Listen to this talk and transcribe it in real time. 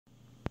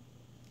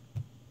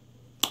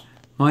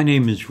My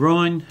name is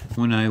Ron.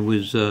 When I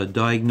was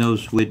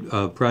diagnosed with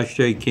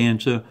prostate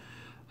cancer,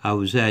 I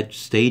was at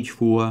stage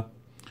 4,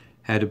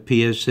 had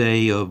a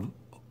PSA of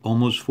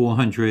almost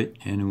 400,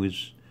 and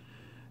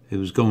it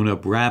was going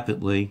up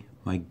rapidly.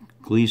 My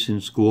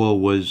Gleason score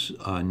was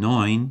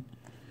 9,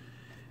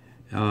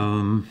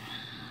 and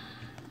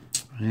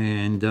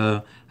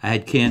I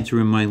had cancer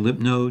in my lymph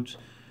nodes,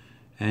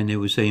 and they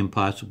were saying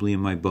possibly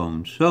in my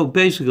bones. So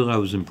basically, I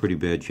was in pretty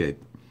bad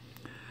shape.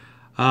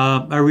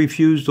 I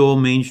refused all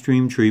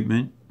mainstream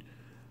treatment.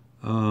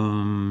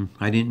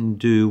 I didn't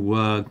do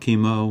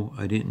chemo.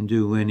 I didn't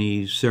do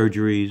any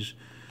surgeries,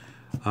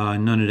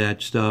 none of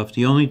that stuff.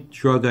 The only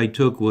drug I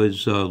took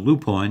was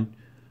Lupon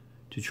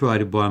to try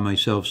to buy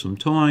myself some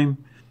time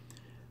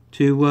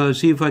to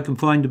see if I can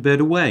find a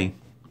better way.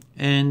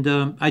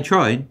 And I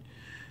tried.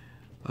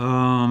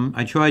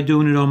 I tried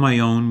doing it on my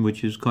own,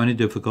 which is kind of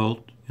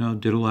difficult. You know,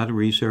 did a lot of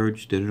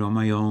research, did it on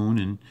my own,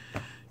 and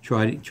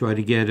try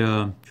to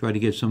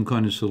get some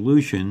kind of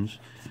solutions,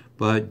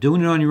 but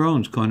doing it on your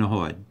own is kind of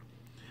hard.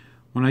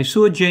 When I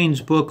saw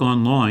Jane's book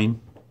online,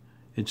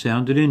 it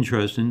sounded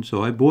interesting,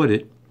 so I bought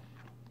it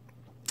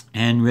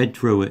and read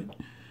through it.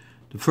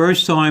 The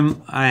first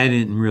time, I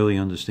didn't really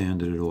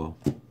understand it at all.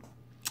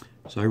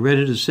 So I read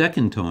it a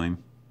second time,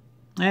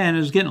 and it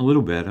was getting a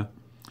little better.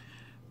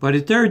 By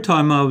the third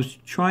time, I was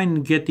trying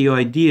to get the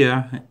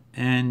idea,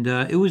 and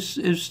it was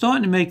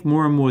starting to make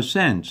more and more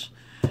sense.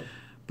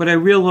 But I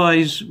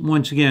realized,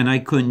 once again, I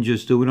couldn't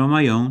just do it on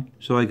my own,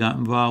 so I got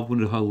involved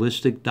with a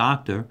holistic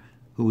doctor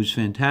who was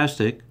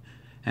fantastic,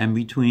 and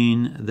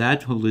between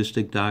that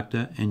holistic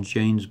doctor and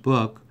Jane's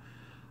book,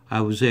 I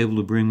was able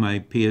to bring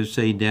my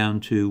PSA down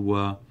to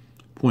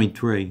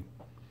 0.3.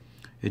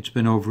 It's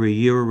been over a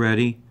year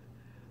already.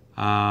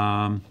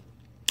 I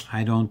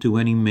don't do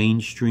any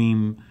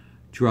mainstream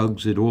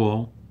drugs at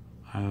all.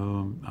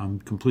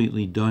 I'm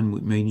completely done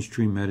with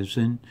mainstream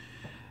medicine.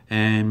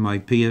 And my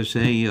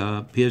PSA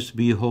appears to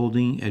be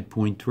holding at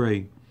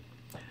 0.3.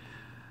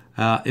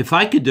 If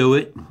I could do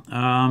it,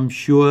 I'm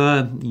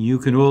sure you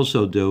can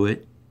also do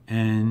it,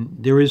 and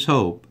there is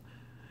hope.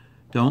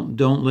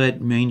 Don't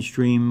let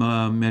mainstream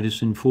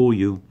medicine fool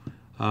you.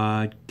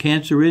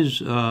 Cancer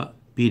is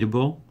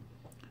beatable.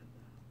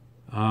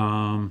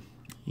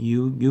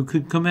 You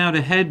could come out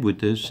ahead with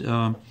this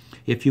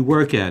if you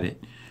work at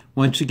it.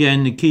 Once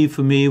again, the key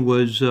for me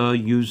was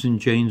using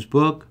Jane's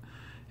book.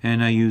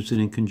 And I used it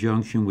in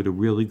conjunction with a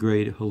really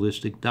great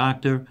holistic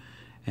doctor,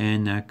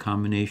 and that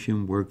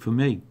combination worked for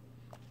me.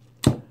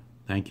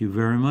 Thank you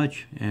very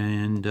much,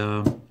 and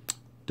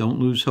don't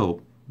lose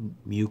hope.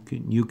 You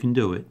can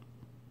do it.